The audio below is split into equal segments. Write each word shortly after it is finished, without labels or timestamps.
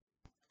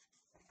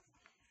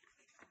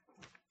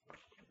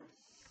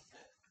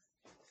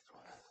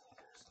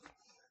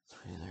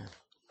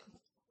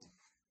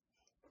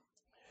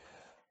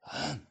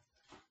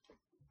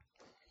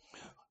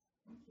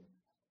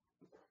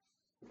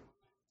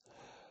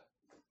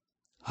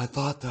I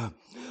thought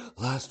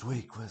last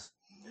week with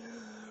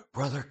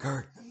Brother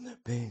Kurt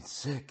being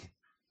sick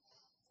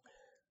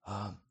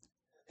um,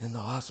 in the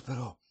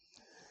hospital,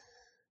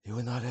 he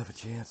would not have a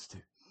chance to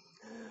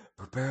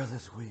prepare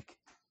this week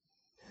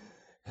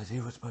as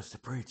he was supposed to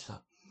preach. So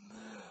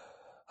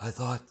I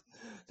thought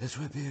this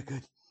would be a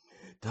good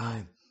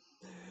time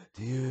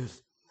to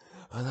use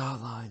an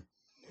outline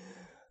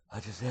I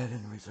just had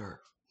in reserve.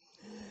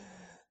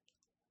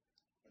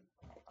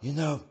 You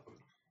know,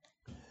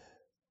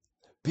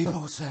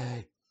 people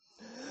say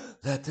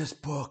that this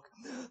book,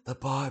 the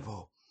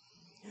Bible,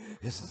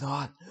 is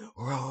not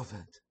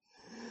relevant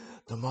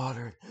to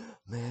modern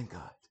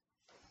mankind.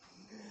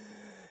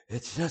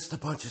 It's just a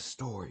bunch of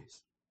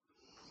stories.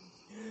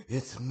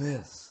 It's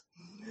myths.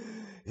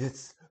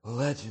 It's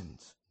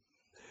legends.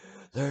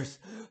 There's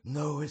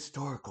no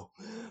historical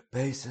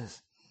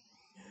basis.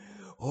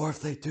 Or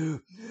if they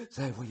do,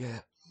 say, well, yeah,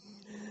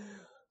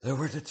 there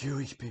were the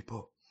Jewish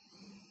people.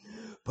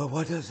 But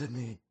what does it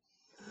mean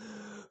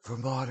for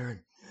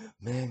modern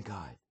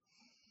mankind?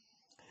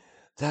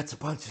 That's a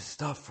bunch of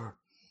stuff for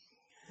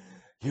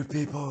you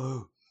people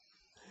who,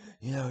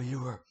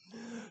 you were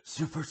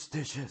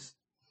superstitious.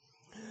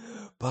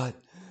 But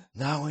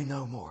now we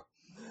know more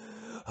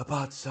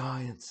about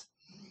science,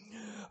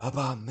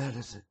 about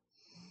medicine,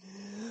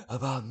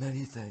 about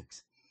many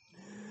things.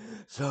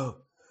 So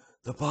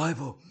the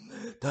Bible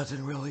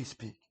doesn't really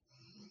speak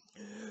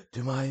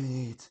to my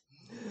needs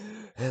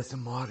as a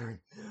modern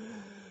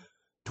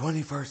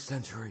 21st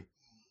century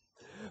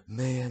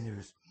man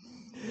who's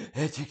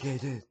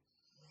educated,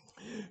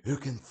 who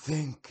can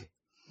think,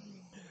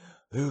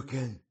 who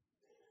can,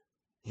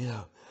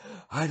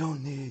 I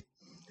don't need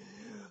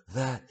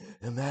that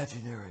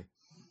imaginary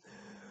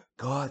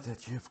God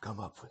that you've come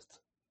up with.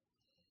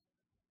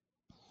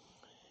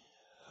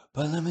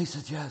 But let me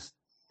suggest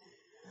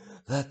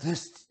that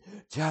this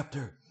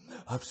chapter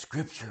of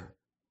Scripture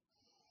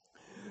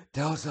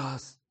tells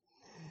us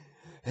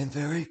in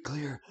very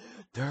clear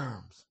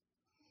terms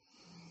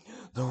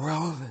the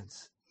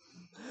relevance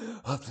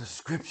of the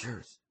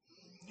Scriptures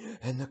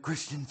and the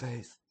Christian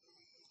faith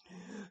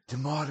to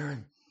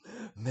modern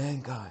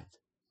mankind.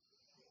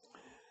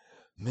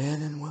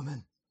 Men and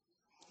women,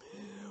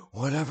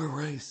 whatever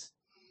race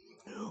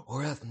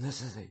or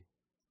ethnicity.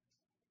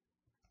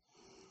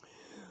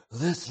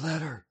 This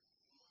letter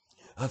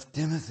of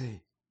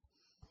Timothy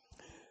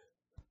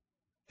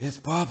is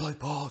probably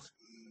Paul's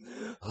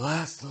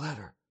last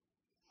letter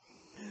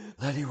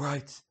that he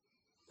writes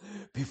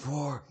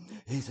before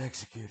he's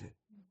executed.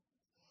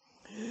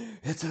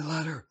 It's a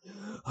letter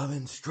of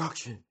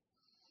instruction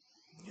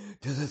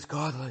to this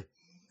godly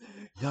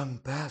young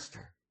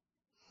pastor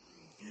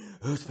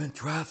who's been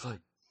traveling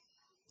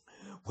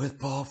with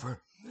Paul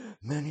for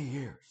many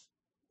years.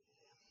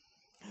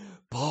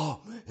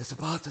 Paul is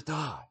about to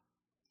die.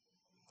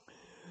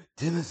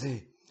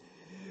 Timothy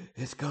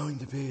is going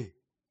to be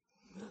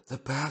the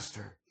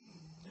pastor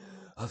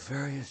of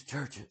various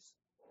churches.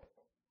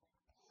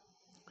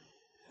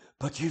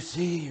 But you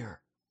see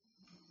here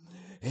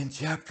in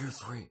chapter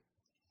 3,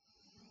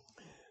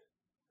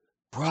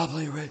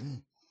 probably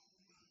written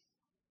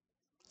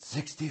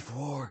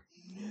 64,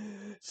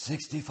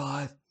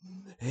 65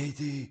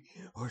 AD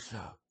or so,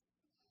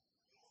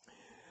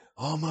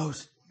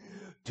 almost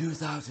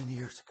 2,000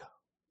 years ago,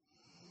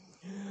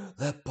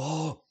 that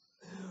Paul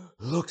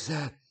looks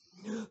at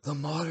the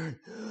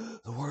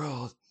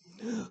world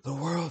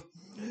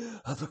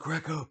of the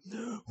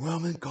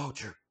Greco-Roman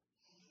culture,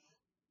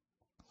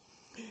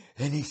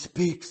 and he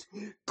speaks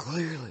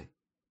clearly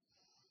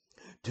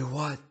to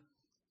what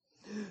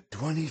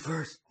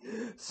 21st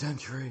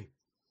century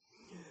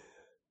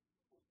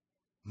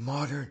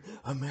modern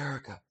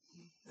America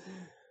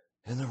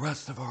and the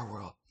rest of our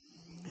world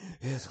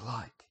is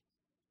like.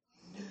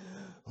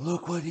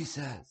 Look what he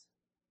says.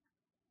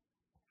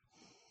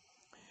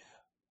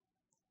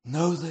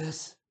 Know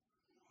this,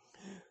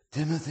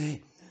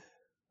 Timothy,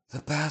 the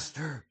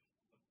pastor,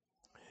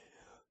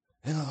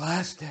 in the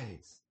last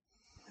days,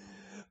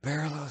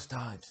 perilous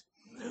times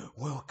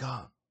will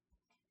come.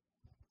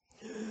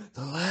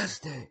 The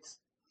last days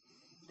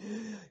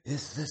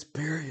is this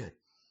period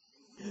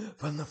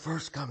from the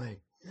first coming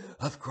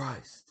of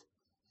Christ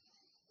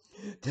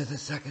to the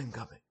second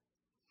coming.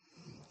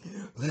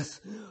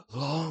 This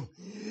long,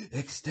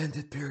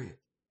 extended period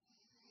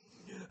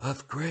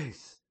of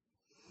grace.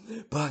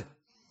 But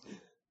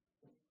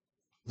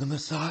the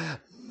Messiah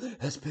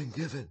has been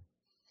given,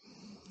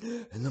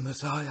 and the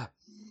Messiah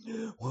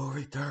will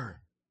return.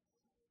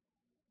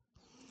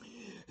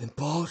 And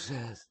Paul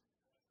says,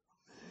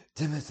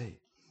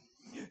 Timothy,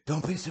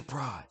 don't be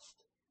surprised.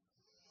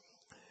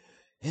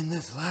 In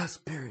this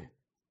last period,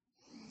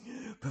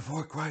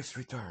 before Christ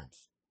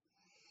returns,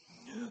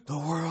 the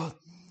world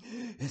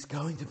is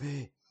going to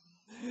be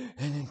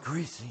an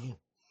increasing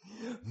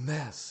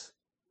mess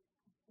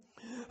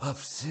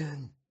of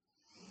sin,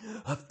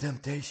 of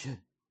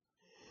temptation,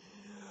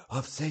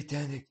 of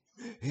satanic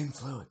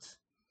influence,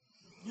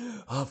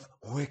 of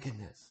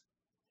wickedness.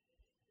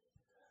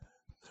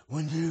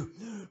 When you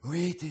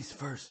read these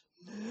first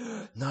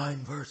 9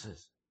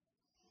 verses,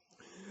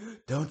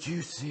 Don't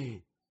you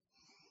see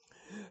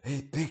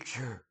a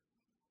picture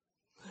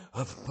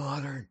of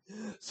modern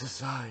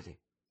society,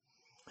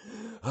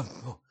 of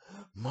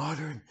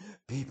modern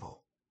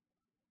people,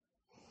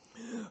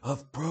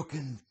 of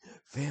broken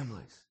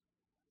families,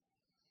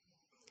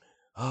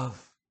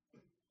 of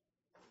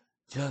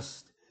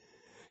just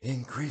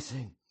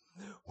increasing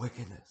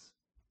wickedness?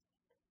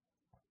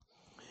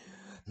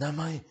 Now,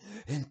 my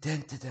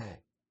intent today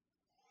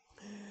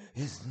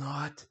is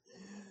not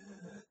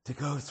to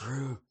go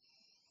through,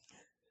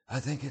 I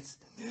think it's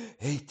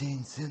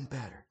 18 sin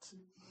patterns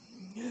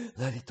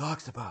that he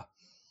talks about.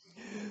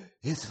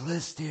 His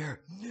list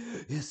here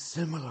is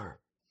similar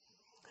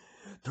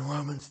to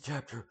Romans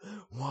chapter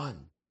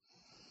 1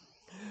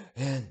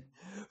 and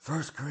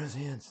 1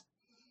 Corinthians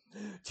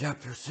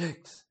chapter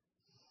 6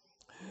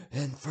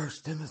 and 1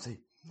 Timothy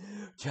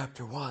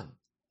chapter 1.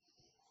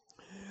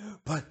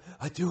 But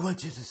I do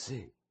want you to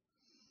see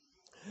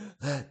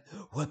that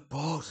what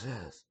Paul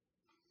says,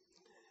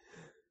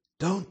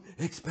 don't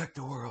expect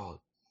the world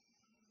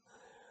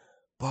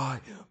by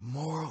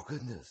moral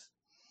goodness,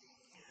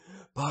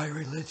 by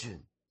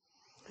religion,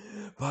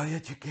 by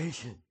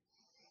education,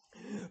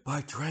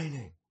 by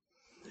training,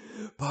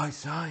 by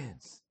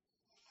science,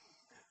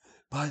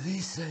 by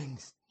these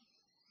things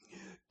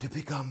to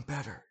become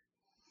better.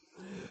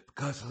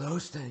 Because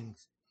those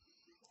things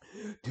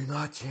do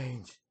not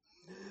change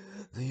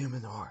the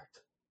human heart.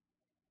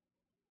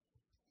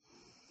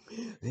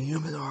 The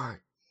human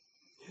heart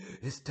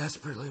is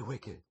desperately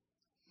wicked.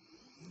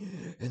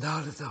 And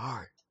out of the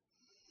heart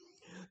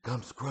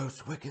comes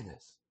gross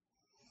wickedness.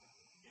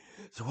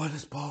 So what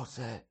does Paul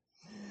say?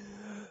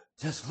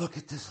 Just look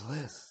at this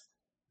list.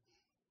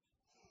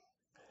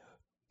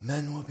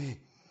 Men will be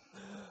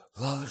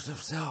lovers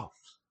of self,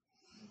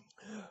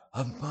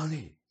 of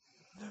money,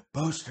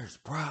 boasters,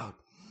 proud,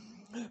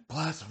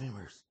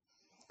 blasphemers,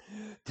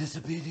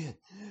 disobedient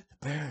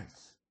to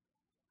parents,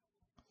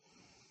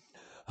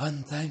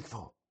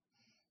 unthankful,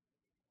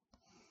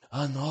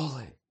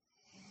 unholy,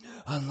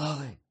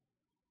 unloving,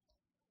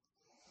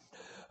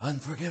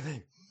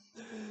 unforgiving,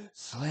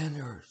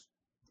 slanderers,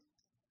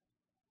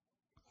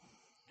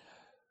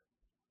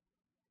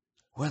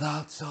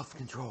 without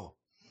self-control,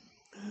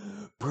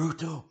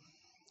 brutal,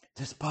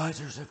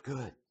 despisers of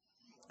good,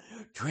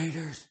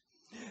 traitors,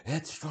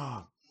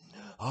 headstrong,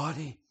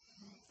 haughty,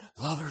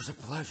 lovers of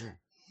pleasure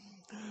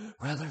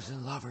rather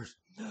than lovers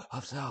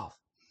of self,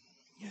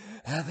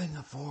 having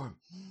a form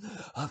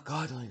of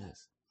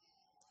godliness,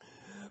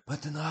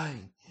 but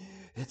denying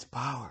its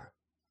power.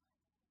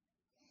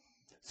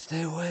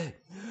 Stay away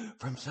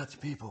from such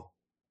people.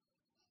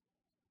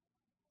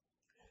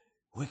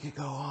 We could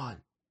go on.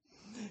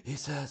 He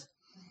says,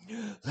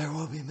 there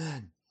will be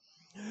men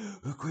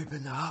who creep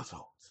into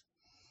households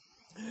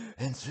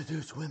and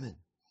seduce women.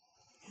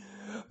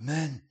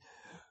 Men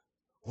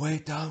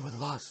weighed down with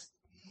lust,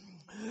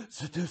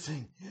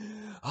 seducing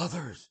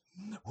others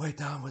weighed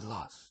down with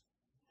lust.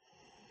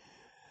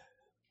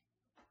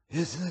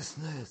 Isn't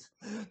this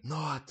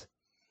not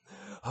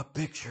a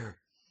picture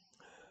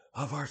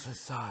of our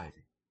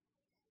society?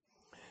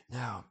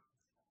 Now,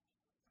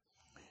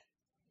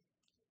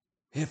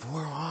 if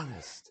we're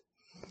honest,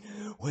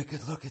 we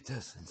could look at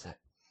this and say,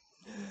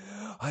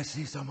 I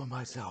see some of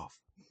myself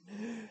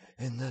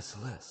in this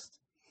list.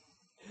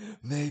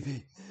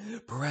 Maybe,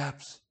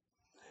 perhaps,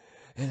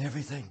 in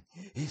everything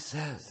he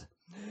says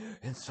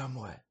in some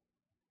way.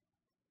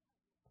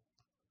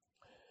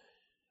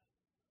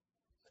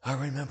 I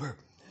remember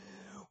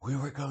we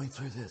were going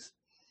through this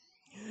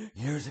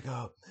years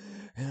ago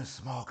in a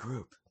small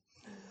group,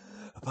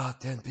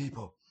 about 10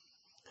 people.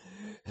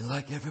 And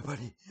like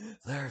everybody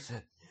there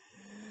said,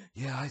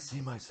 yeah, I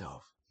see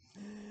myself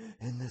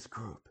in this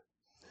group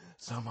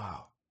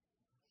somehow.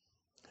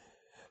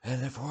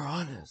 And if we're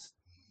honest,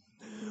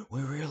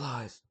 we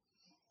realize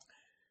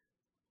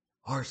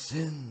our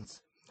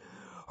sins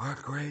are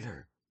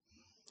greater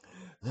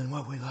than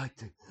what we like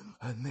to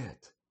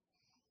admit.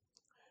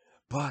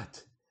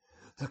 But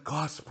the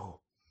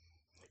gospel,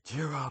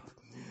 cheer up,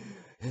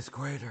 is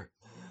greater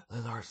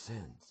than our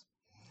sins.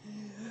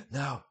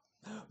 Now,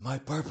 my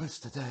purpose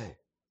today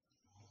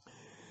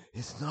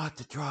is not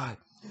to try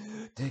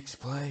to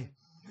explain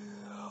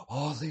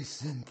all these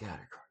sin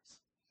categories.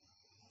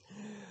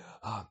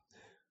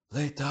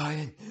 They tie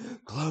in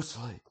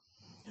closely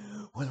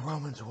with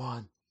Romans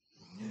 1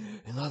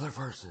 and other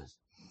verses.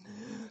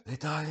 They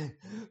tie in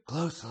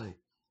closely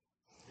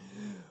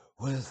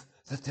with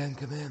the Ten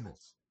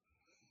Commandments.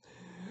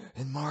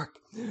 And Mark,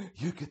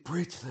 you could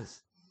preach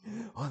this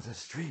on the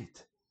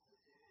street.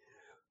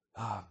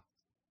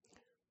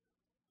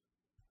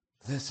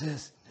 This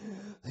is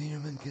the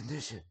human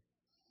condition.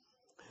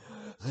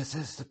 This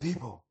is the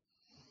people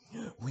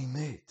we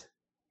meet.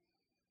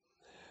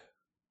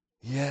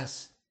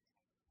 Yes,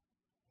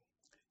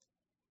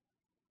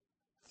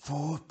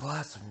 full of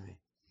blasphemy,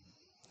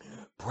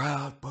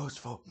 proud,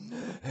 boastful,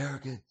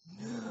 arrogant,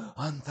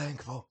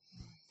 unthankful,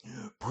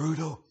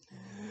 brutal,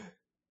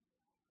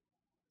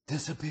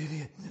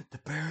 disobedient to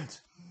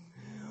parents.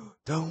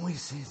 Don't we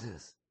see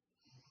this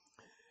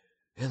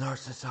in our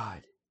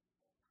society?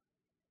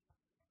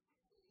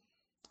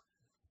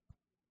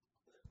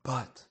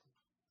 But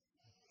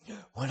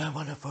what I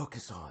want to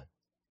focus on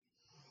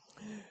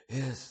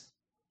is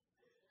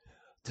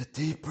the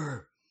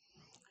deeper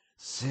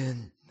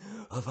sin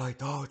of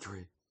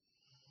idolatry,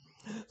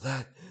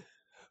 that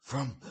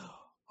from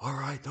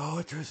our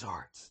idolatrous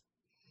hearts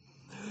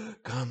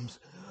comes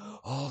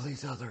all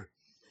these other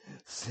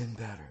sin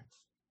patterns.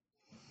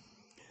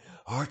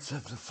 Hearts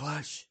of the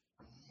flesh,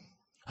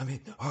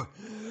 our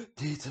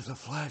deeds of the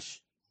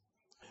flesh,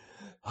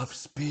 of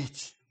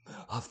speech,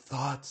 of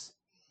thoughts,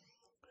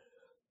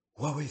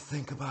 what we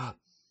think about,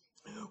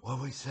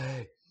 what we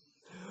say,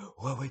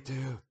 what we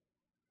do.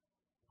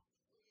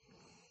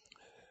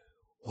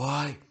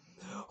 Why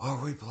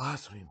are we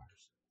blasphemers?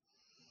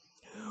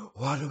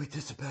 Why do we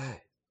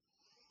disobey?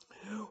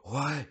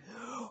 Why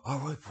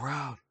are we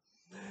proud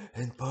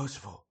and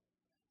boastful?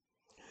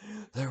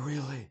 That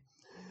really,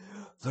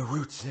 the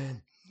root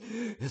sin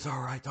is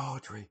our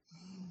idolatry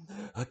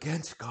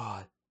against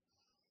God.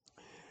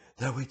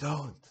 That we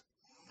don't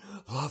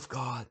love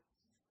God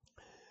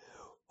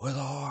with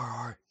all our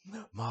heart,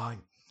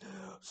 mind,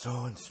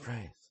 soul, and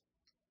strength.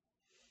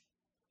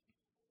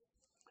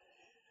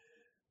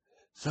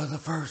 So the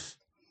first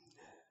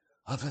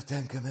of the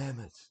 10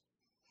 Commandments,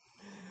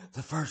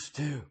 the first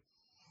two,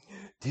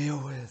 deal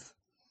with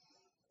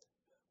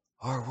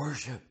our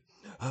worship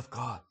of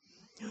God.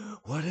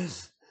 What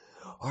is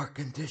our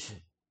condition?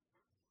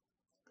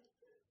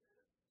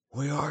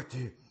 We are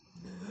to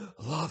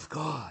love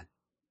God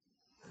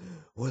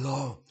with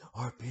all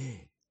our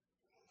being.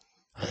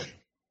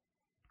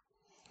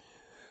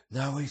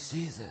 Now we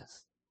see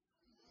this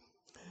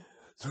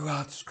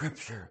throughout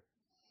Scripture,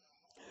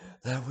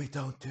 that we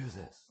don't do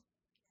this.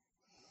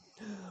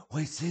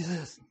 We see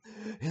this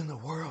in the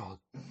world,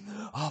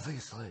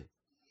 obviously.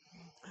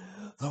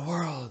 The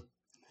world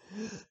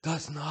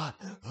does not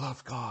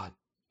love God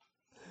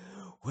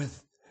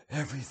with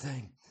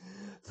everything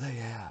they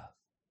have.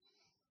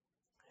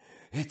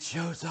 It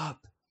shows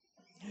up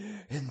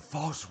in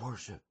false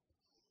worship,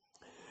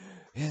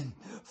 in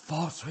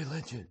false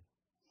religion,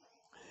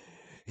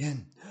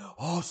 in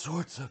all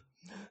sorts of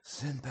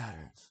sin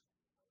patterns.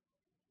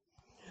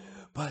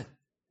 But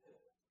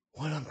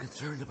what I'm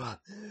concerned about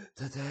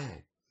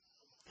today,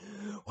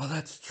 well,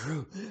 that's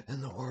true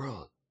in the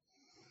world.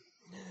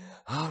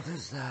 How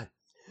does that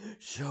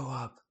show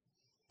up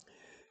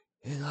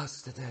in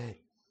us today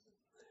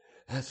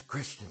as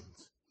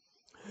Christians?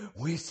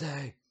 We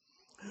say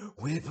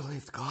we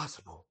believe the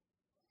gospel,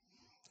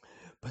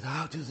 but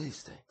how do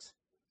these things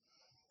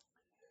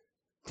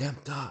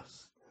tempt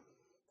us?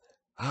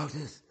 How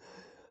does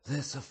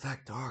this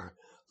affect our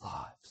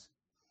lives?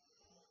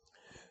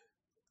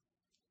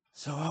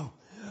 So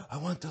I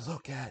want to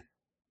look at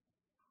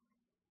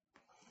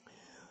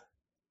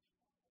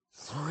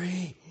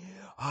 3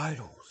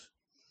 idols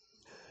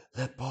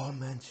that Paul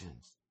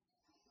mentions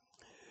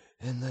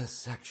in this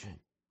section.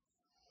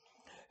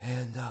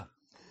 And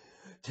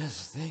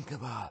just think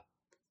about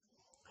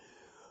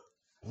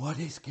what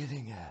he's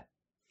getting at.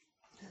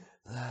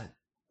 That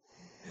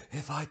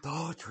if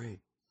idolatry,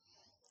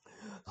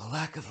 the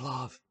lack of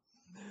love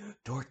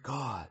toward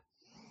God,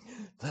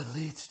 that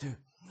leads to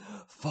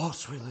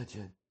false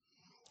religion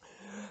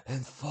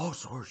and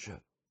false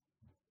worship,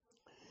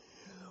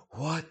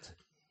 what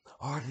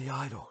are the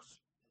idols?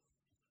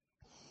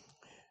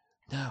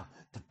 Now,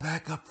 to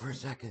back up for a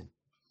second,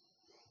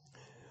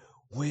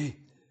 we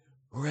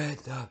read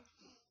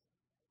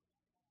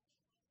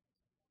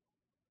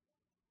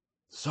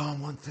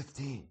Psalm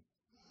 115,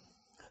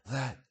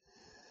 that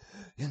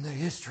in the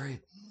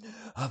history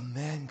of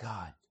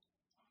mankind,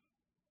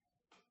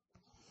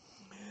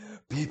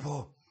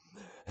 people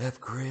have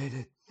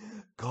created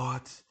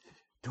gods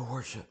to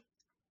worship,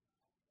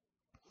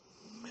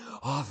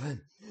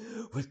 often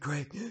with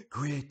great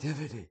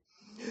creativity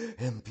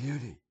and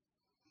beauty.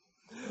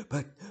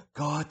 But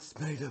gods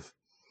made of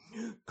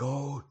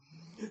gold,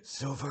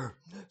 silver,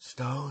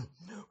 stone,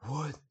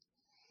 wood,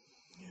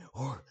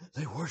 or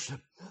they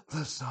worship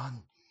the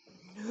sun,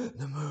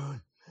 the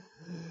moon,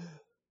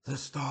 the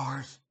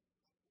stars.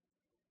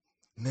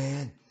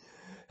 Man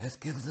has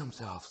given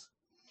themselves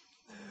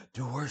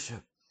to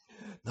worship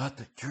not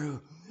the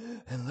true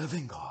and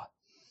living God,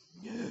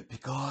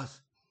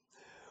 because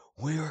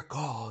we are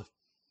called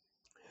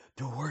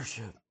to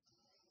worship.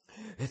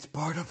 It's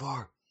part of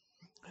our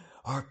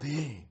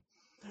being.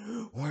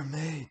 We're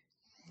made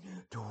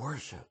to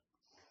worship,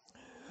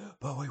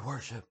 but we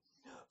worship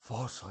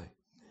falsely.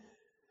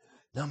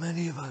 Now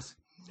many of us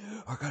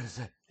are going to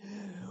say,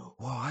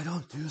 well, I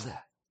don't do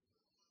that.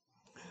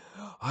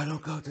 I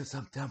don't go to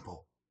some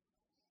temple.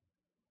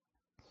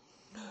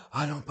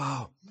 I don't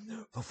bow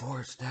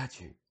before a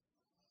statue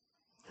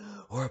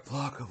or a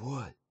block of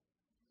wood.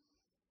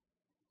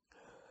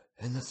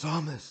 And the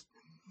psalmist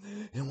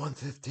in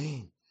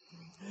 115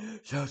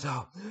 shows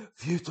how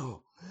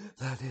futile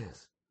that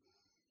is,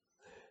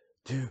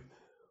 to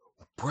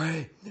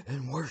pray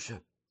and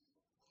worship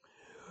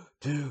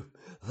to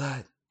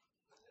that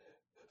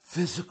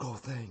physical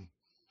thing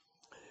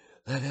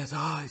that has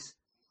eyes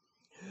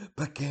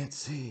but can't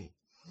see,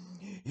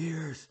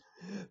 ears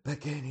but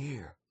can't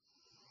hear,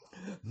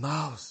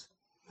 mouths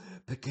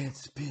that can't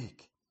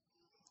speak,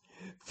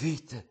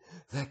 feet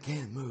that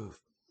can't move,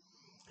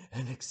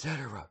 and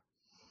etc.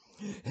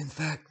 In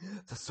fact,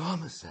 the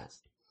psalmist says,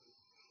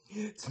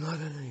 it's not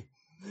only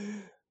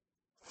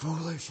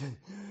foolish and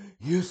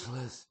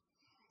useless,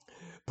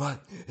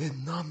 but it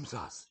numbs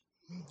us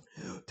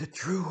to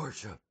true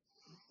worship.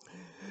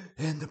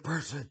 And the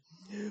person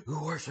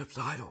who worships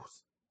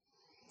idols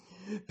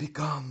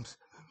becomes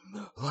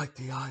like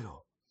the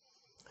idol.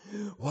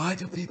 Why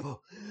do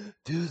people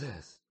do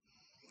this?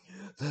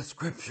 The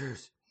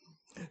scriptures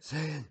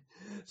say in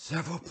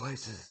several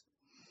places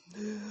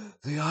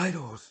the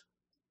idols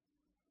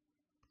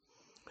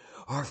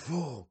are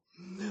full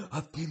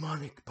of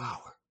demonic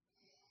power.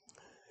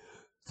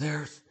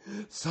 There's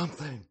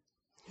something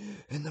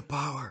in the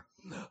power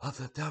of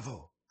the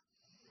devil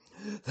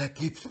that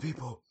keeps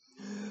people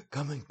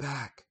coming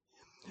back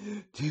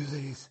to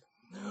these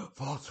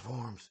false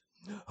forms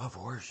of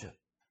worship.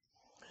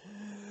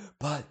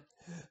 But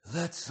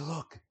let's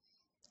look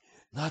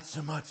not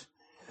so much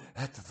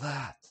at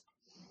that,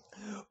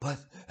 but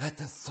at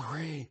the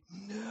three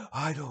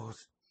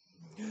idols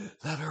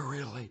that are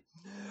really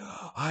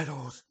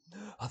idols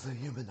of the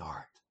human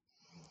heart.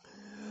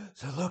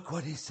 So look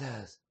what he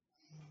says.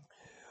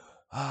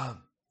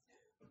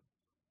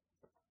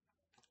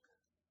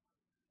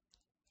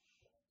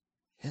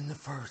 In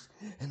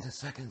the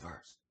second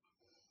verse.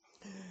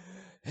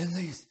 In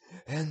these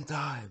end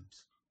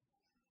times,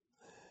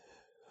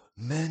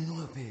 men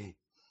will be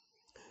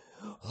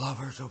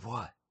lovers of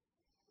what?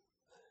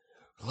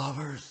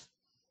 Lovers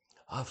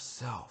of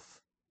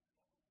self.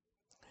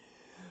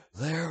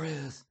 There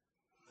is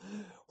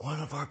one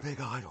of our big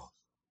idols.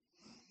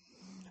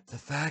 The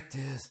fact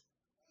is,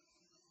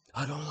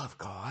 I don't love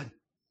God.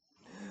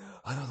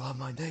 I don't love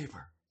my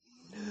neighbor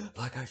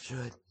like I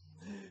should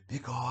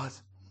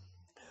because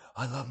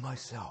I love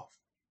myself.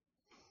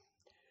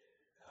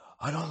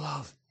 I don't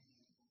love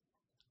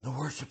the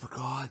worship of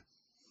God.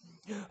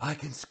 I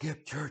can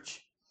skip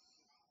church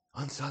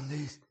on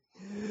Sundays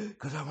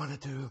because I want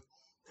to do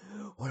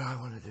what I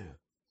want to do.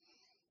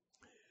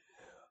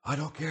 I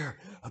don't care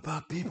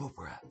about people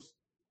perhaps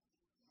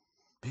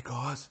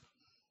because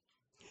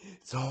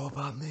it's all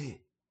about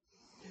me.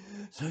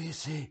 So you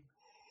see,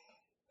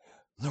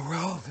 the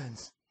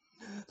relevance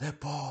that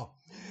Paul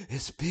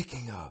is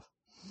speaking of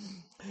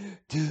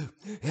to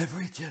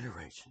every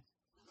generation.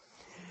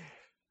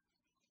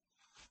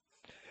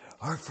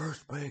 Our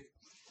first big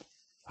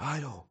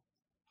idol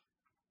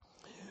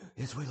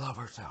is we love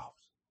ourselves.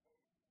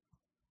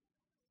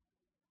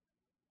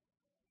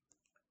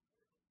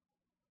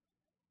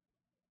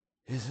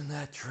 Isn't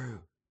that true?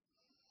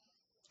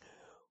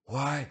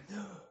 Why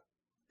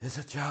is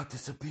a child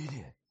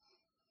disobedient?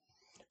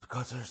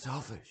 Because they're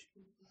selfish.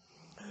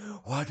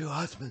 Why do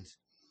husbands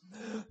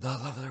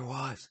not love their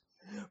wives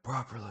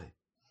properly?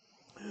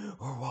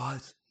 Or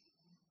wives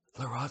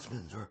their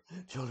husbands or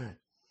children?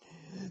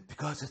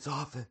 Because it's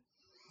often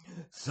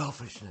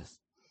selfishness.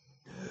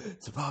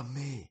 It's about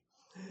me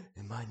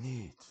and my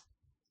needs.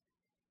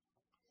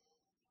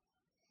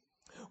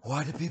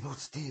 Why do people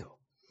steal?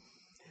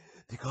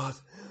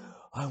 Because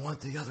I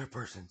want the other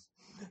person's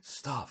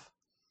stuff.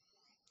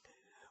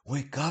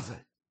 We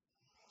covet.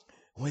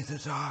 We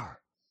desire.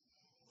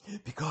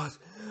 Because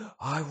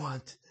I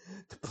want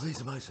to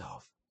please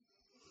myself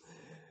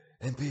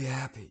and be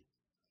happy.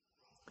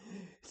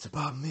 It's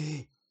about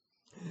me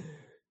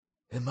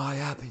and my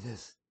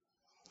happiness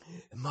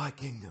and my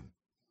kingdom.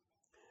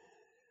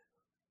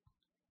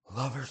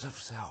 Lovers of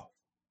self.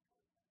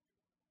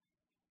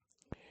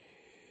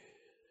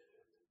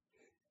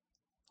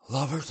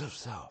 Lovers of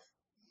self.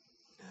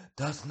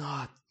 Does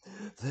not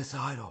this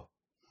idol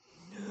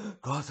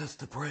cause us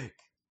to break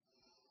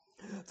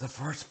the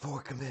first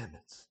 4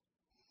 commandments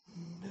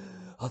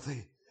of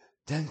the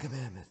 10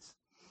 commandments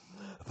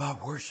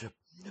about worship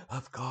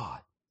of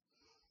God,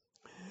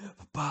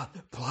 about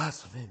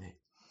blasphemy,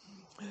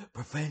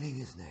 profaning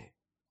his name,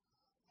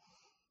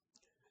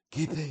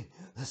 keeping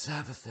the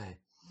Sabbath day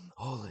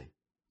holy?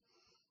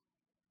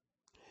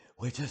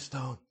 We just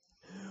don't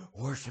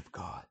worship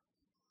God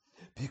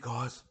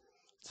because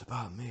it's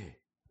about me.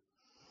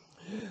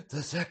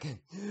 The second,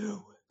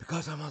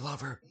 because I'm a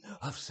lover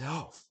of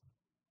self.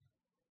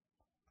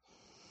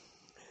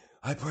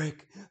 I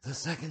break the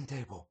second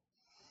table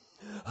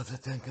of the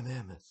 10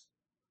 commandments.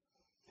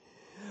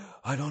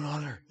 I don't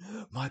honor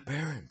my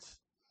parents.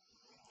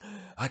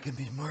 I can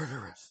be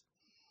murderous,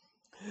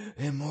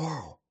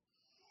 immoral,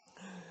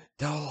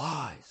 tell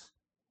lies,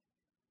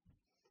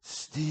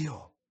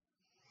 steal,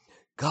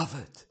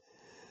 covet,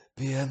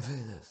 be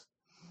envious.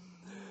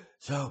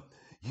 So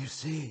you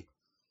see,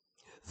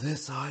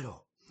 this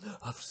idol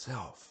of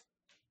self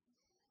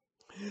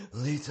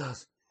leads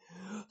us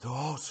to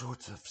all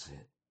sorts of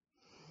sin.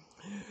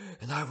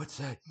 And I would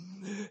say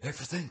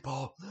everything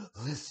Paul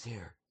lists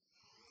here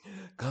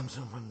comes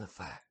from the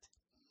fact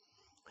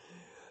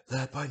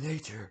that by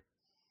nature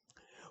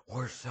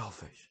we're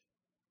selfish.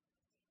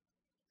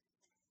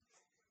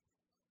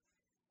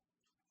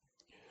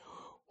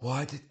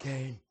 Why did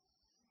Cain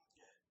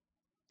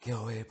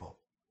kill Abel?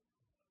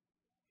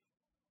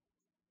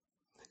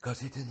 because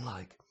he didn't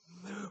like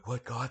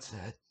what God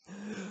said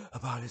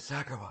about his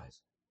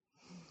sacrifice.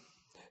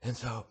 And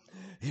so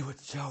he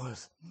would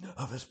jealous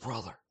of his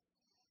brother.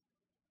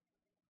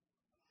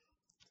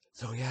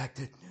 So he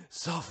acted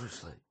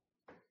selfishly.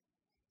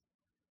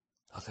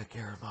 I'll take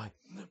care of my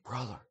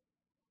brother.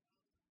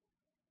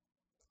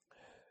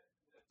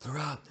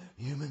 Throughout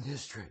human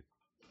history,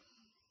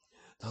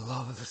 the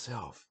love of the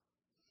self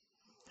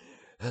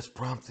has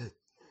prompted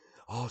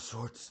all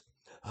sorts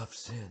of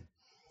sin.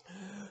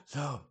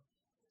 So,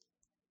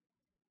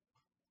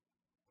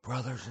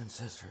 brothers and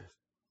sisters,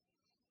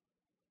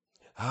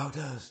 how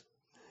does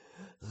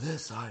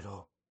this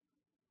idol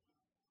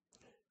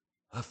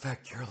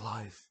affect your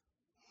life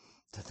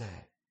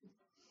today?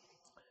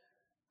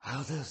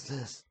 How does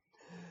this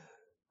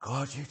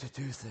cause you to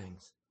do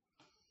things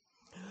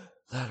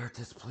that are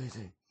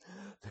displeasing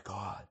to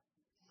God,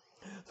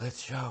 that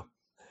show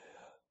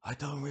I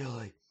don't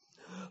really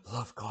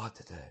love God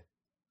today,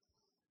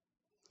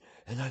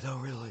 and I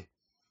don't really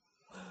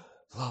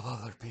love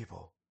other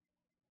people?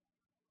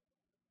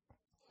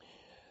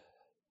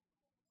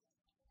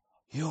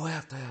 You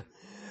have to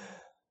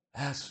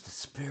ask the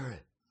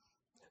Spirit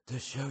to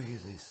show you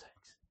these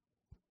things.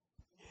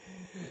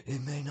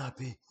 It may not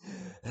be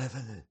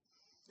evident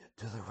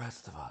to the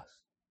rest of us,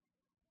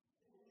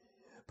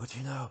 but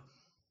you know,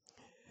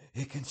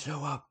 it can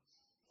show up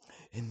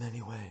in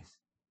many ways.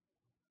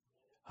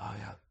 Oh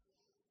yeah.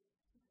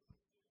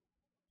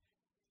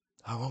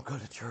 I won't go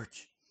to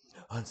church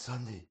on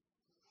Sunday.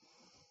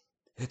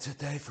 It's a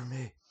day for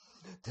me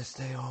to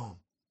stay home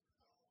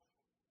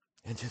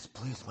and just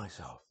please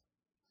myself.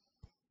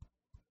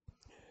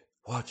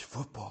 Watch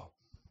football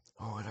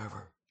or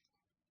whatever.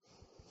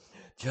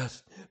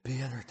 Just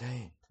be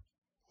entertained.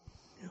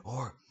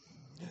 Or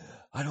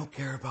I don't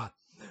care about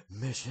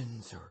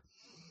missions, or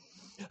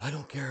I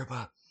don't care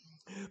about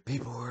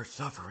people who are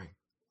suffering.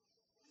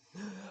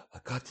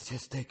 I've got to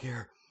just take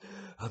care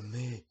of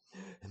me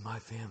and my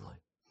family.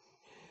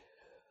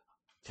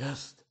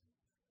 Just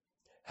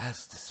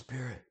ask the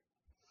Spirit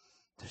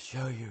to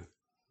show you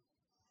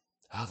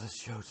how this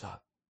shows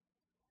up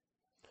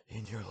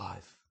in your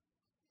life,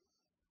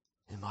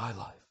 in my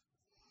life.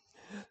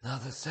 Now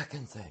the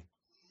second thing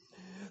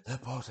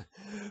that Paul said,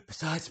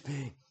 besides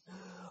being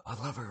a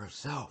lover of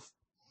self,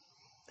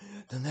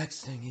 the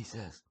next thing he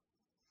says,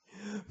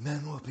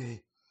 men will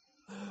be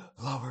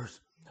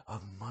lovers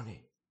of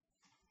money.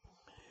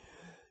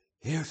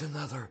 Here's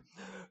another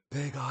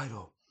big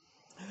idol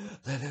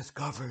that has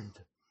governed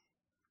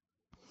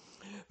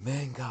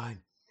mankind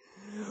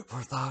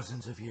for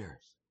thousands of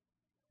years.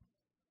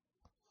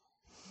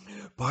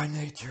 By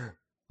nature,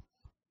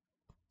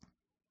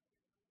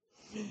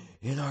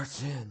 in our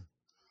sin,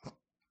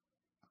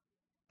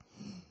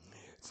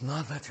 it's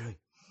not that we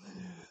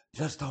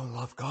just don't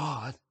love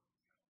God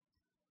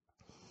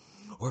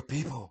or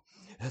people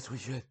as we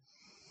should.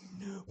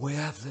 We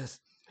have this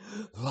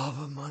love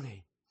of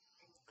money,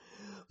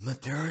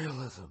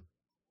 materialism,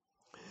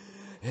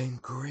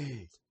 and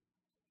greed.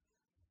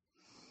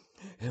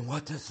 And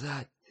what does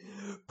that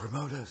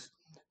promote us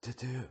to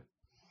do?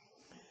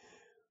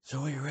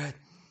 So we read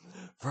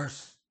 1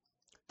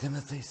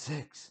 Timothy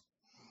 6.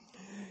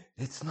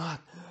 It's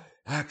not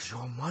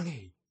actual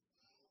money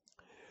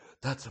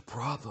that's a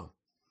problem.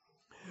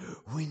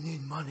 We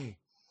need money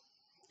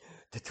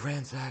to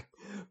transact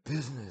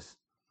business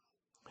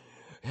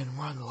and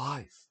run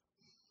life,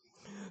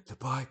 to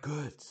buy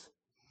goods.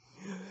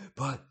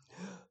 But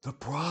the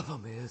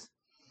problem is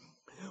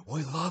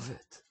we love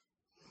it.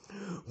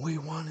 We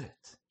want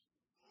it.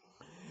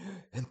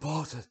 And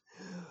Paul says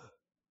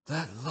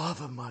that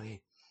love of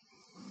money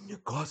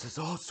causes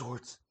all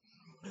sorts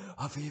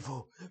of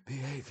evil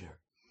behavior.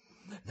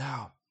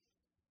 Now,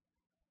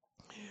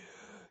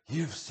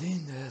 you've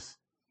seen this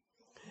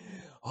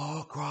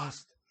all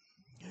across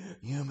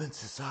human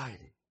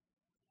society.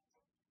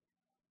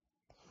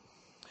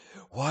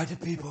 Why do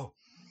people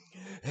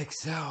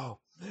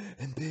excel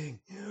in being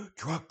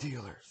drug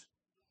dealers?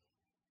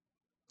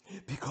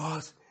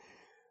 Because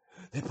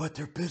they put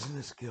their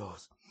business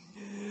skills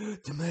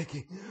to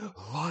making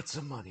lots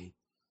of money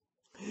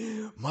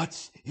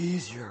much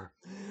easier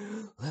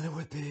than it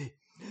would be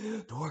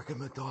to work at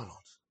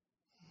McDonald's.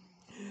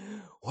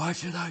 Why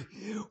should I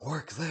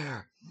work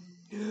there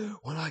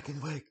when I can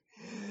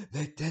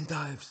make 10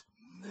 times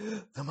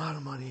the amount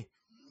of money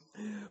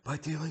by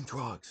dealing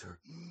drugs or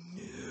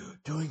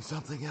doing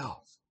something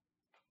else?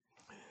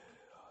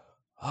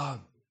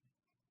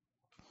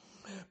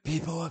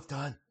 People have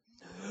done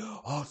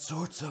all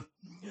sorts of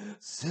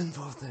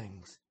sinful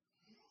things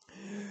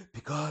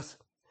because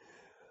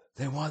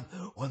they want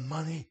what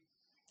money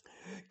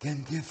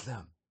can give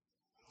them.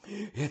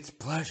 Its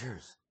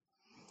pleasures,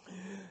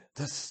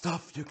 the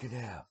stuff you can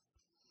have,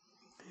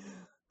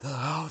 the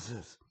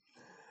houses,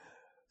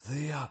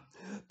 the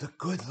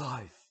good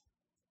life.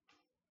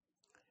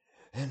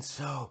 And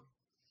so,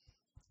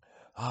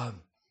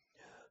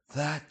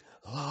 that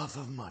love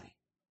of money,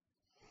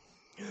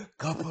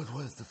 coupled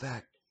with the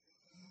fact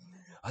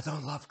I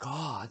don't love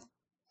God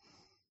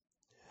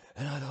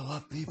and I don't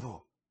love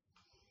people,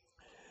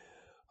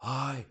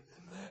 I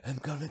am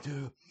going to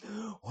do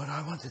what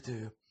I want to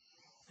do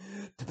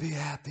to be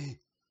happy,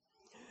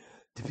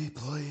 to be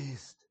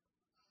pleased,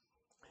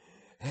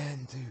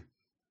 and to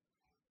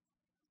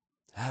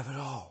have it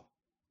all.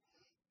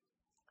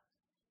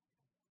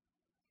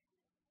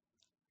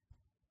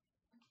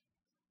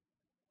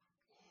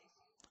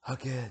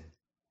 Again,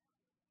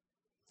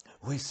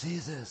 we see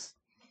this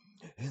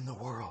in the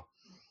world.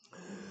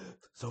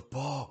 So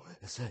Paul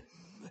is saying,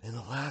 in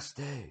the last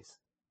days,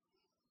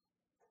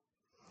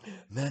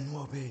 men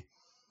will be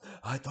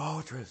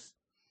idolatrous.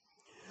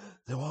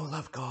 They won't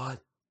love God.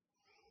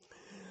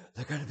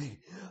 They're going to be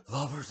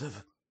lovers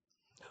of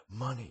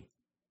money.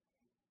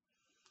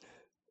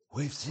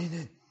 We've seen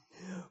it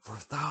for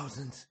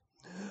thousands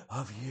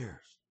of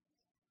years.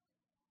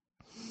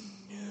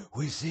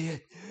 We see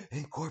it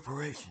in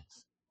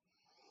corporations.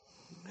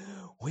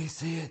 We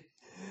see it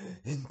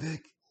in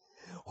big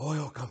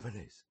oil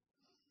companies.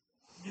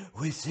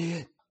 We see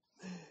it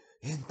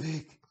in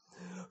big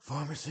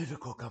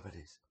pharmaceutical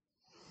companies.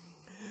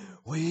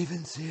 We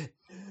even see it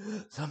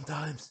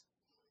sometimes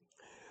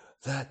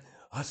that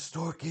a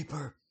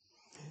storekeeper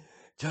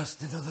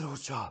just in a little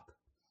shop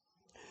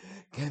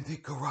can be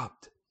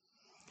corrupt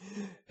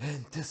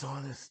and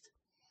dishonest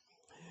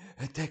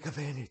and take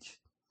advantage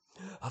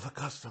of a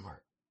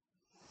customer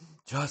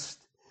just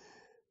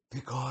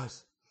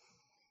because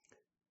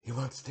he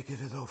wants to get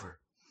it over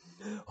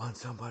on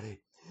somebody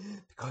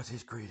because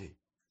he's greedy.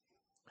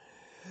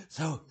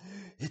 So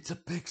it's a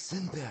big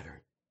sin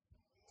pattern,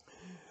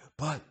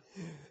 but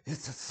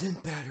it's a sin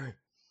pattern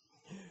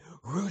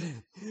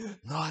rooted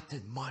not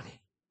in money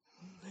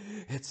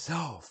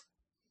itself.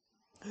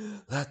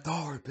 That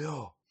dollar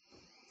bill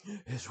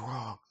is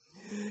wrong.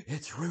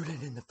 It's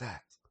rooted in the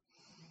fact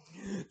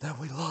that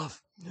we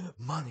love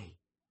money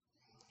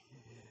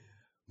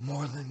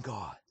more than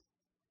God.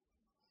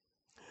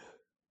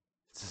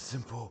 It's as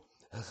simple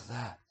as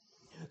that.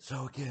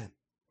 So again,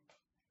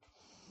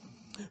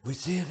 we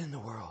see it in the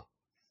world,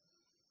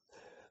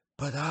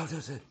 but how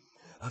does it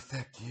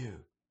affect you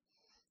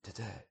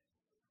today?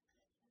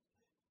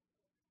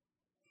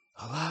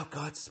 Allow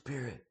God's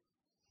Spirit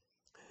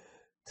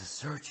to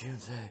search you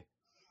and say,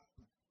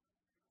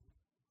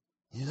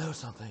 you know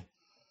something?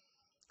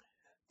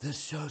 This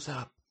shows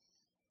up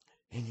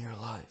in your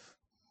life.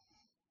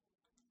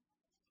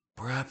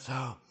 Perhaps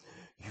how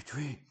you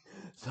treat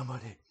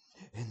somebody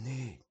in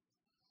need,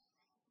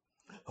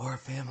 or a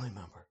family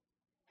member,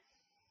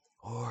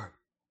 or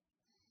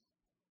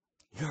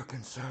your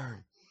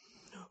concern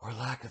or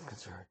lack of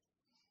concern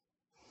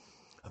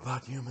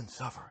about human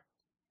suffering.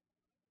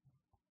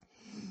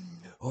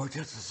 Or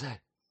just to say,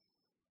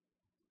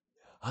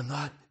 I'm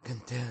not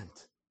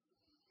content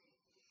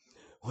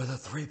with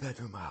a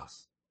 3-bedroom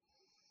house.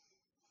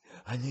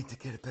 I need to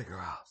get a bigger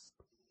house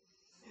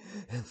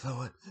and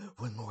fill it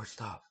with more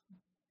stuff.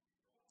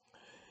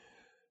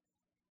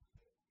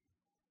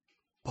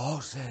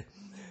 Paul said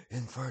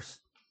in 1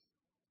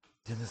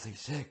 Timothy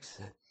 6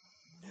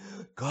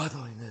 that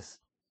godliness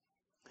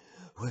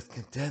with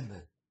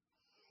contentment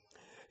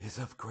is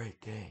of great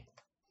gain.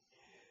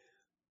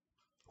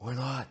 We're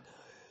not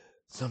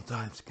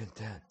sometimes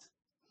content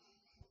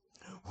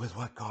with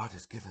what God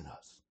has given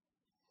us.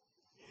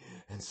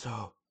 And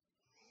so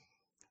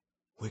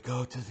we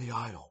go to the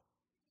idol.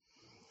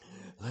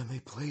 Let me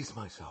please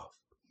myself.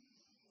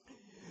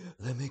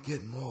 Let me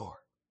get more.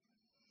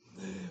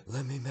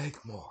 Let me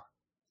make more.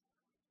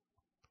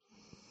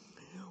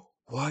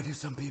 Why do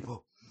some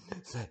people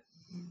say,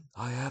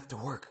 I have to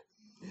work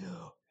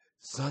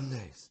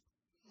Sundays?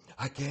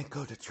 I can't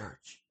go to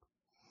church.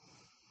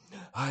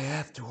 I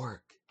have to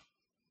work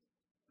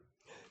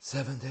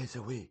 7 days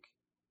a week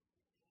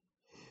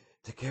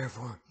to care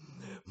for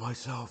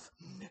myself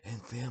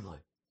and family.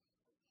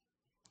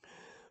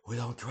 We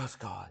don't trust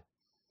God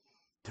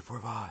to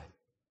provide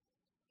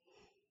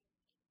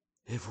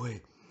if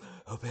we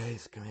obey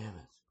His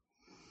commandments,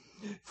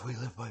 if we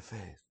live by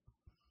faith.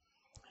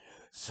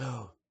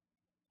 So,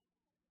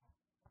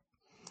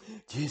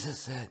 Jesus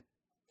said,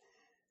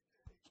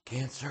 you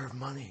can't serve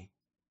money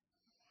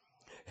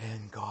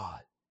and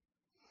God.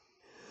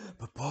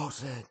 But Paul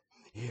said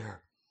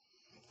here,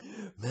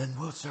 men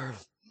will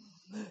serve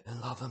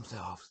and love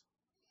themselves,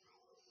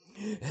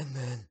 and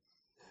men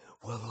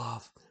will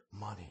love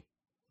money.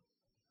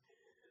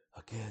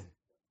 Again,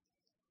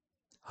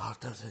 how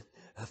does it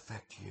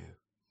affect you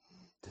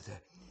today?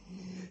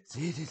 It's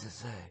easy to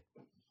say,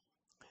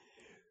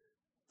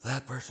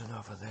 that person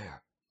over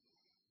there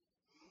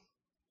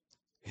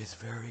is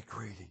very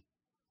greedy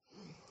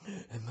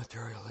and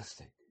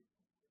materialistic.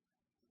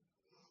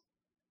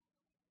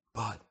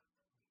 But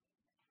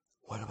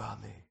what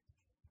about me?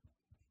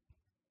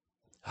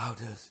 How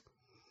does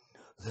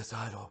this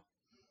idol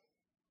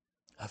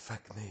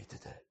affect me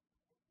today?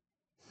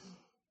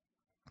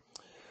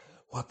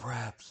 What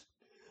perhaps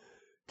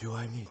do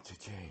I need to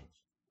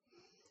change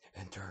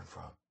and turn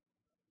from?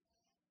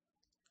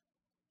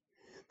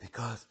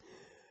 Because,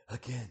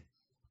 again,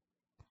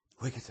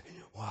 we could say,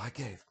 well, I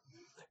gave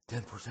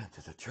 10%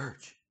 to the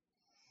church,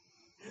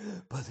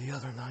 but the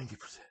other 90%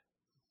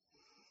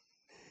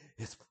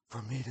 It's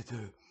for me to do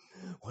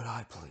what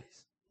I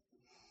please.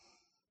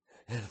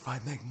 And if I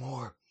make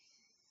more,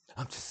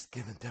 I'm just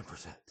giving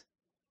 10%.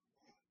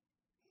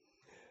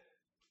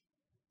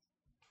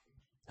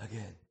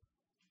 Again,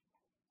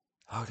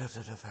 how does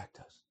it affect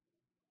us?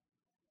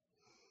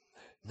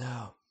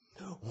 Now,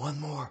 one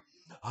more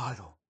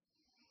idol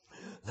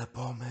that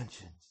Paul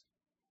mentions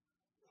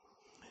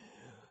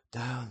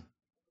down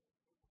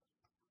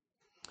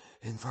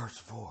in verse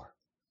 4.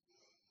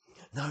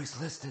 Now he's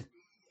listed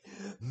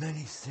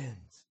many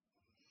sins.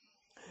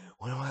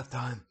 We don't have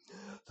time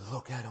to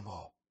look at them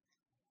all.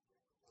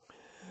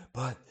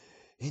 But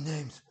he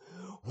names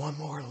one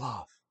more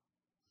love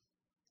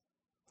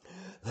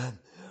that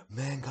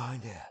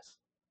mankind has.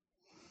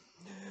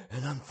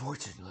 And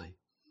unfortunately,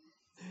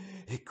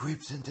 it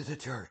creeps into the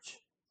church.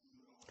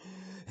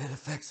 It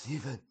affects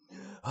even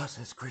us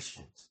as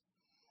Christians.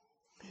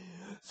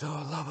 So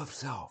a love of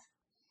self,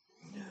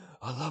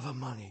 a love of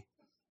money.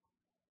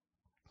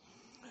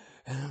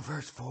 And in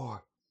verse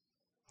 4,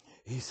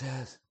 he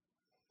says,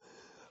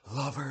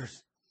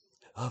 lovers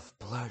of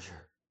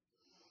pleasure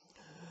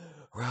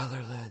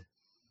rather than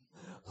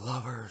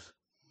lovers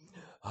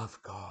of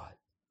God.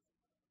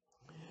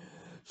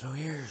 So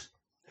here's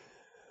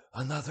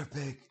another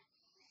big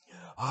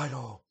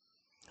idol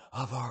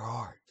of our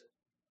heart.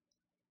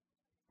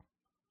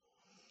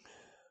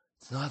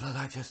 It's not that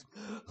I just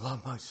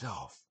love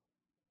myself,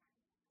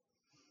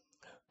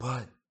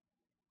 but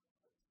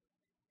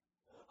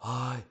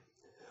I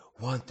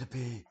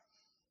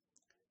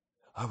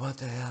want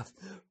to have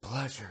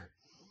pleasure.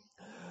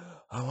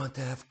 I want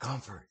to have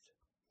comfort.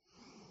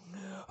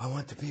 I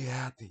want to be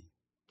happy.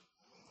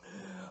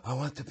 I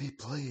want to be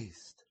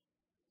pleased.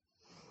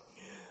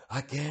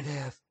 I can't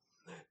have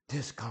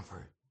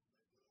discomfort.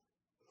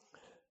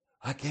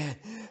 I can't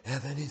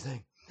have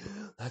anything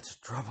that's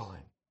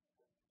troubling.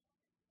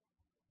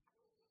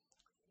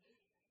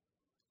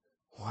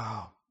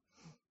 Wow.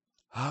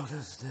 How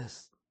does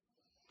this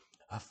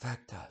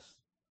affect us?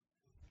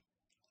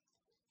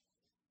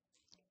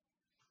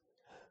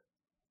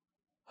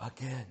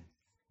 Again,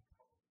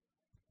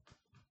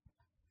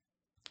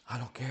 I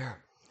don't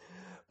care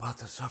about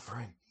the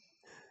suffering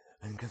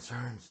and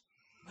concerns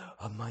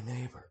of my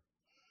neighbor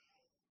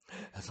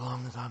as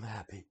long as I'm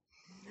happy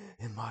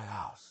in my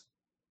house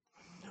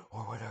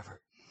or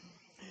whatever.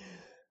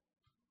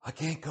 I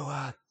can't go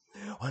out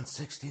on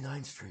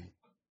 69th Street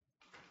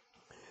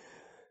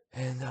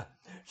and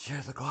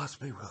share the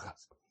gospel with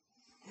us.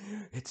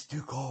 It's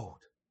too cold.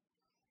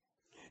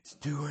 It's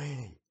too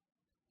rainy.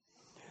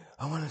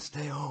 I want to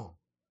stay home.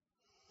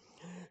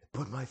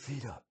 Put my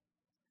feet up.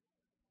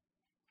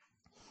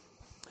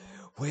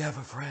 We have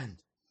a friend,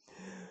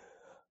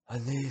 a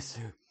niece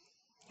who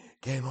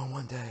came home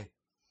one day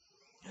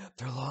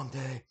after a long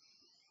day,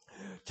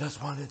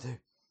 just wanted to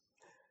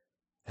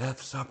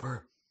have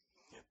supper,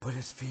 put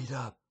his feet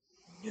up,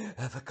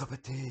 have a cup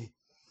of tea,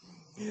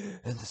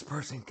 and this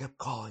person kept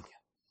calling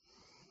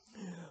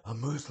him, a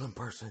Muslim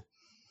person,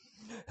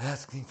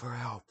 asking for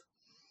help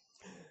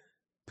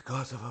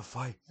because of a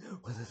fight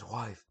with his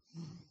wife.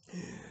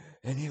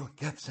 And he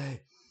kept saying,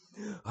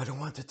 I don't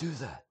want to do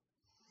that.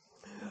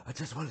 I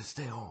just want to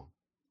stay home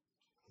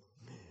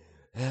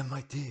and have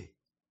my tea.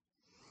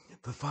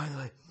 But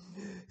finally,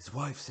 his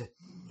wife said,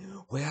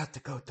 we have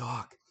to go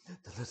talk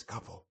to this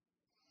couple.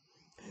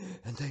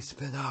 And they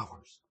spent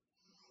hours.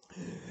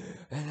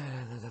 And it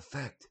had an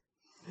effect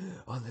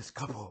on this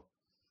couple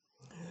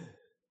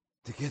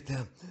to get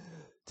them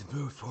to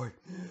move toward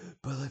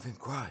believing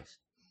Christ.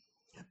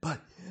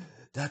 But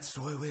that's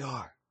the way we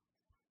are.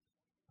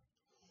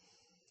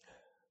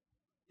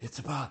 It's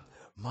about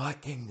my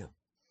kingdom,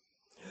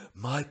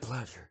 my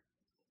pleasure.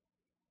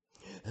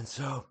 And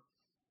so,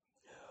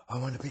 I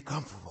want to be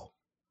comfortable.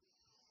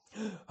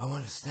 I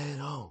want to stay at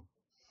home.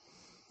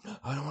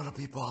 I don't want to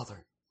be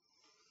bothered.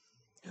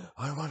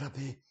 I don't want to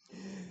be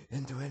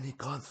into any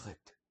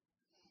conflict.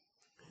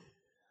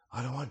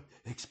 I don't want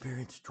to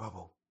experience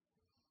trouble.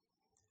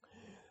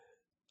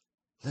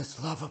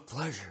 This love of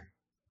pleasure.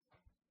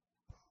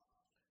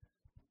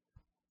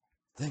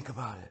 Think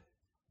about it.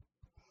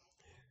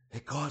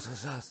 It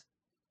causes us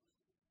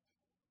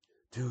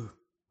to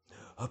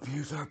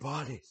abuse our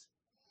bodies,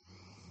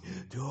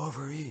 to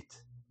overeat,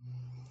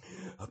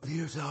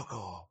 abuse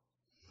alcohol,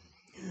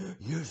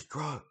 use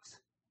drugs.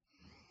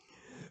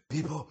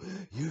 People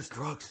use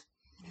drugs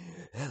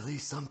at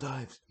least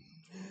sometimes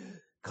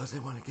because they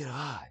want to get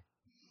high.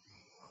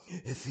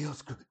 It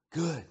feels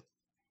good.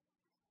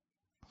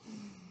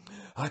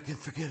 I can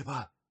forget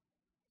about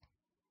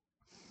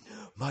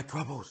my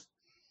troubles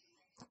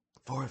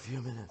for a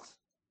few minutes.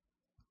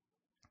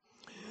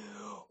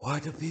 Why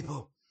do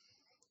people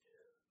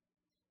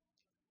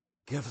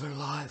give their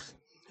lives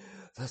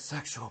the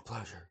sexual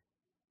pleasure?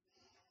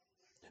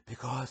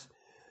 Because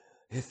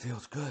it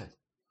feels good.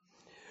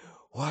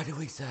 Why do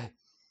we say,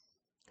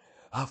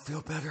 I'll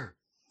feel better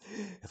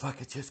if I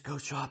could just go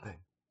shopping,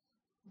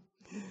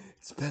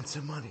 spend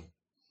some money,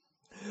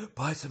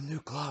 buy some new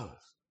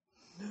clothes,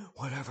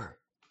 whatever.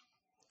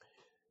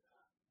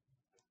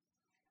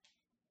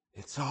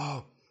 It's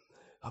all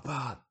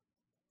about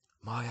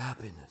my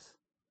happiness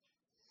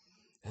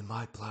and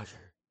my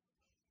pleasure.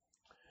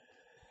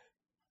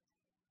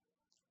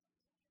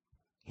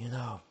 You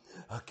know,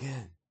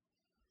 again,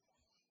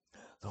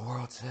 the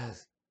world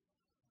says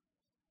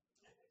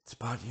it's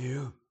about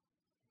you.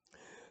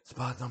 It's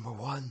about number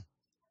one.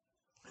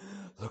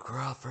 Look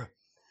out for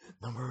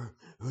number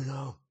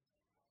uno.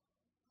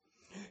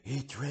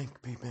 Eat,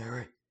 drink, be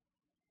merry.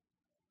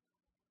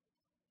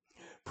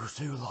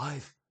 Pursue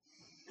life,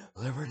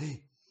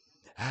 liberty,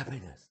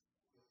 happiness.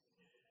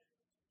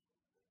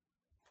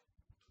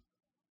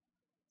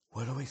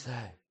 What do we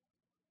say?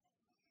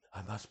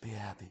 I must be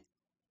happy.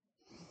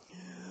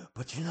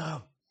 But you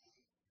know,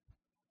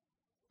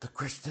 the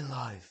Christian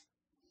life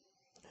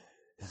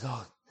is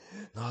not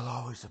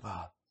always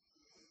about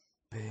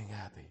being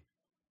happy.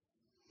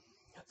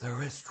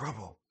 There is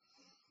trouble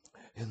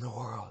in the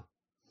world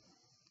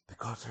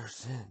because there's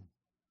sin.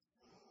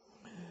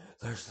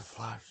 There's the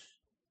flesh.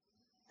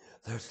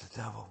 There's the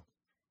devil.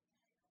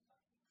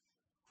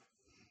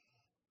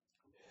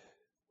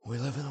 We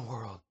live in a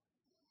world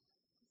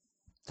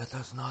that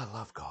does not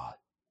love God.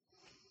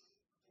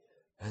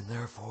 And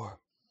therefore,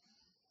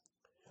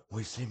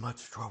 we see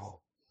much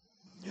trouble.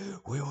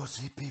 We will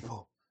see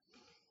people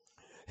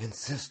in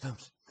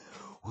systems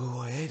who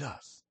will hate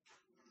us.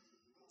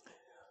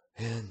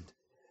 And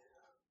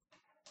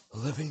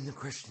living the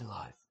Christian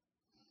life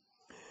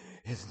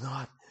is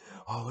not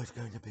always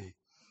going to be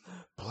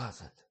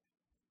pleasant.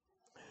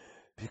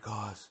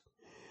 Because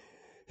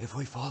if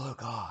we follow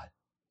God,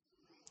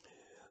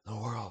 the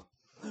world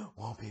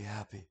won't be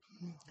happy.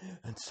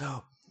 And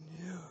so,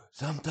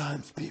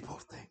 sometimes people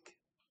think,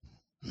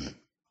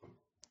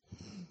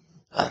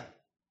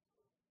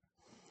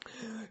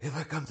 if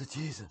I come to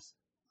Jesus,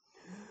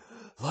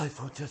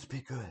 life will just be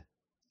good.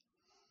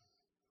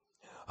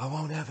 I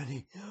won't have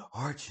any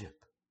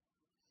hardship,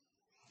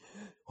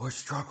 or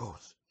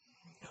struggles,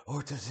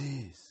 or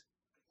disease.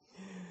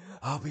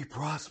 I'll be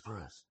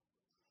prosperous.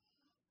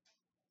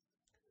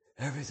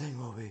 Everything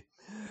will be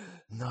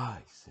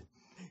nice and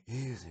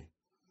easy.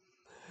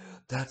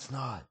 That's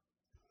not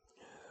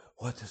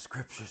what the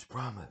scriptures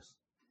promise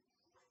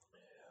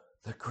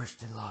the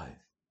Christian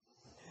life.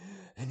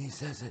 And he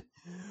says it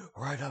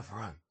right up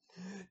front.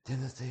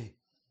 Timothy,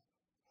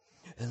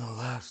 in the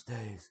last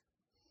days,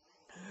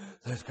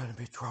 there's going to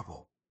be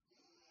trouble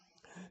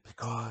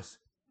because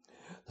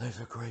there's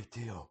a great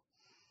deal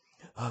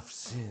of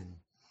sin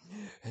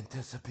and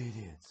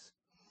disobedience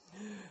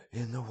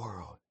in the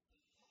world.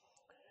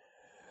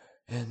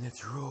 And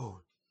it's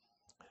ruled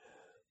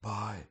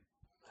by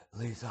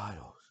these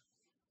idols.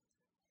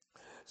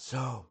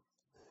 So,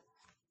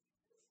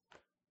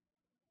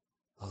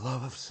 the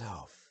love of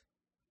self,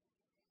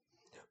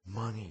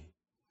 money,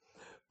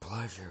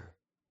 pleasure.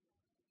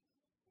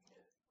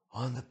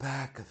 On the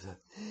back of the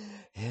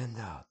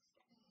handout,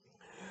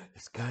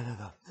 it's kind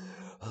of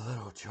a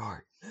little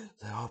chart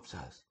that helps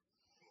us.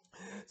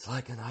 It's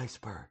like an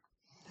iceberg.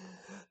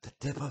 The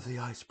tip of the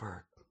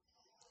iceberg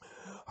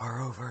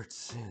are overt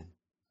sin.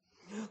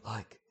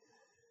 Like,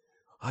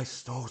 I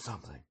stole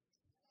something.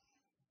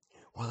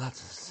 Well,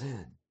 that's a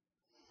sin.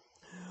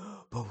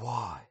 But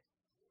why?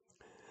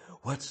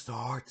 What's the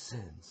heart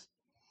sins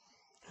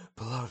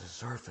below the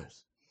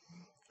surface?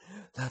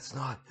 That's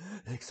not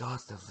an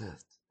exhaustive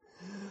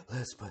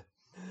list, but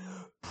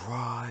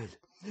pride,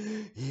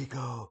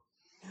 ego,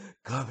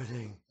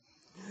 coveting,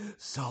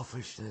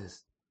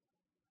 selfishness.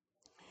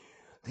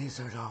 These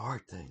are the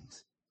hard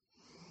things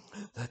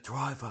that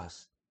drive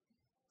us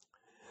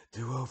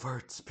to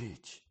overt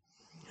speech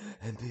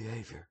and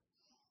behavior.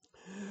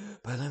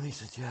 But let me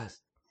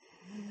suggest,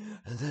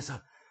 and this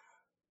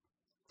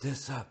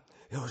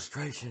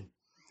illustration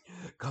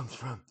comes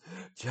from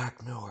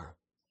Jack Miller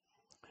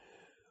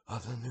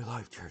of the New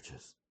Life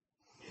Churches,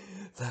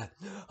 that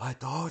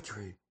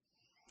idolatry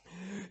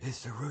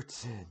is the root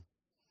sin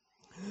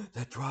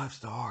that drives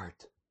the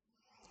heart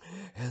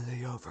and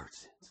the overt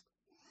sins.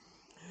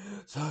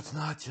 So it's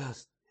not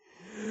just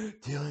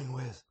dealing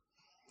with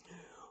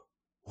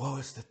what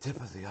is the tip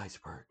of the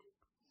iceberg,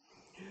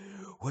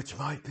 which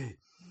might be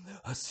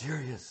a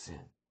serious sin.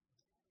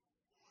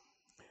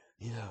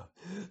 You know,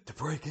 to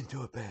break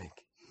into a bank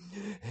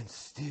and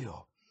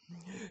steal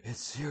is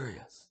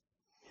serious.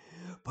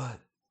 But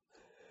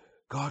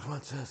God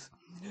wants us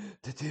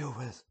to deal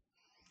with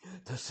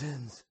the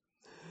sins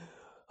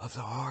of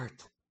the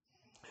heart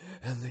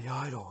and the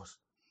idols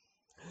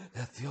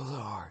that fill the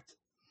heart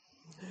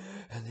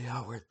and the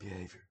outward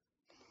behavior.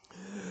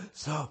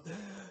 So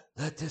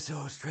let this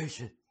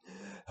illustration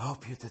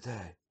help you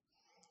today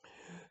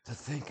to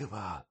think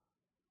about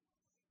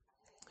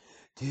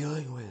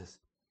dealing with,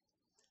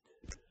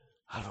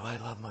 how do I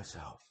love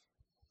myself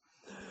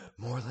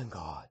more than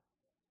God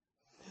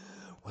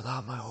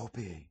without my whole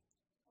being?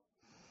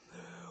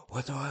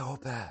 What do I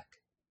hold back?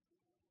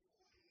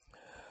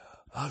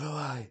 How do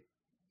I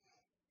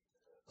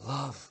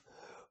love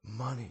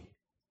money?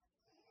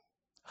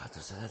 How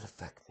does that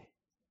affect me?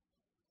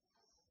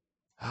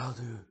 How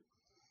do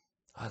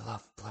I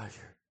love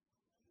pleasure?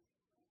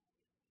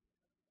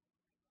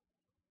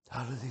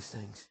 How do these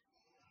things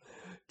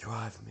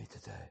drive me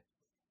today.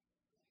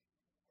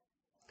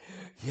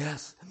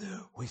 Yes,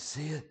 we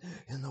see it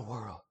in the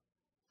world.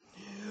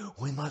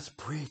 We must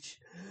preach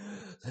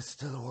this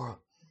to the world.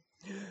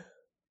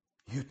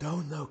 You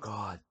don't know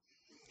God.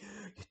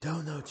 You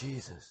don't know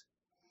Jesus.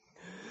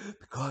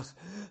 Because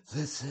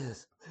this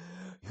is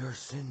your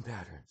sin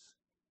patterns.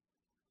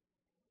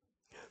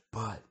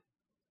 But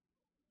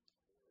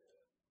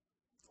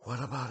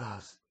what about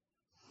us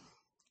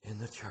in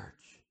the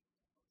church?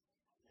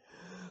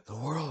 The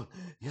world,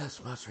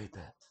 yes, must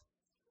repent.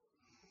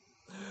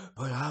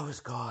 But how is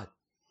God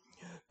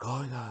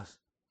calling us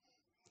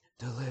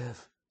to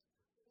live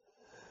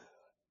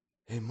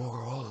a more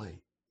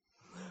holy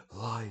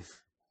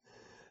life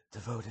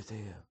devoted to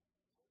Him?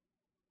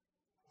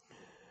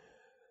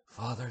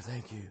 Father,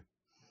 thank you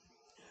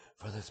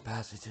for this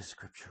passage of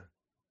Scripture.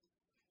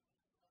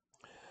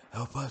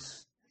 Help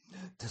us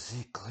to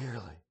see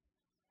clearly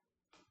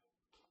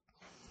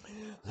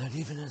that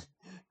even as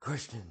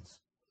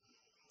Christians,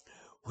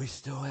 we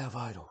still have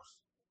idols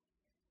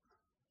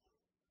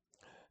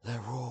that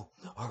rule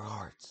our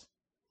hearts.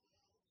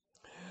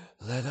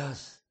 Let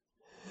us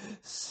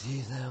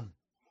see them,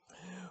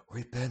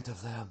 repent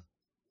of them,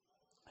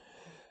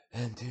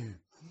 and to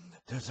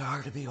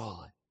desire to be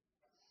holy.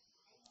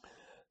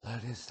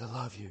 That is to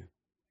love you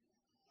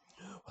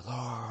with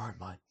all our heart,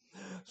 mind,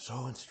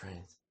 soul, and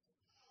strength,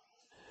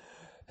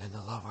 and to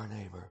love our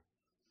neighbor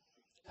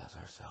as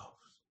ourselves.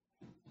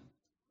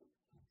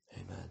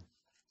 Amen.